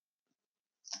up.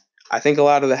 I think a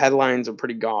lot of the headlines are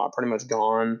pretty much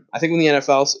gone. I think when the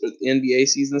NBA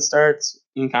season starts,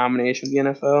 in combination with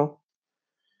the NFL,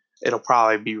 it'll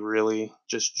probably be really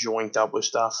just joint up with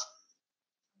stuff.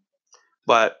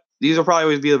 But these will probably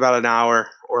always be about an hour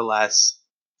or less.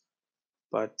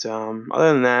 But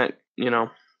other than that,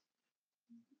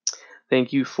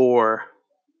 thank you for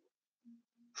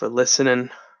listening.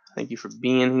 Thank you for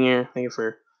being here. Thank you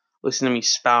for listening to me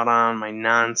spout on my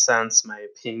nonsense, my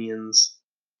opinions.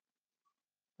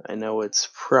 I know it's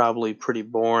probably pretty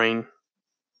boring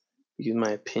because my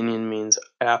opinion means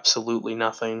absolutely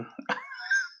nothing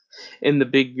in the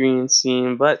big green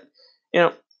scene, but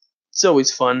it's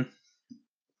always fun.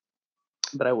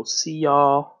 But I will see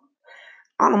y'all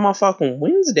on a motherfucking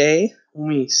Wednesday when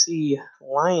we see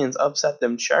Lions upset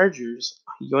them Chargers.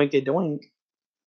 Yoink a doink.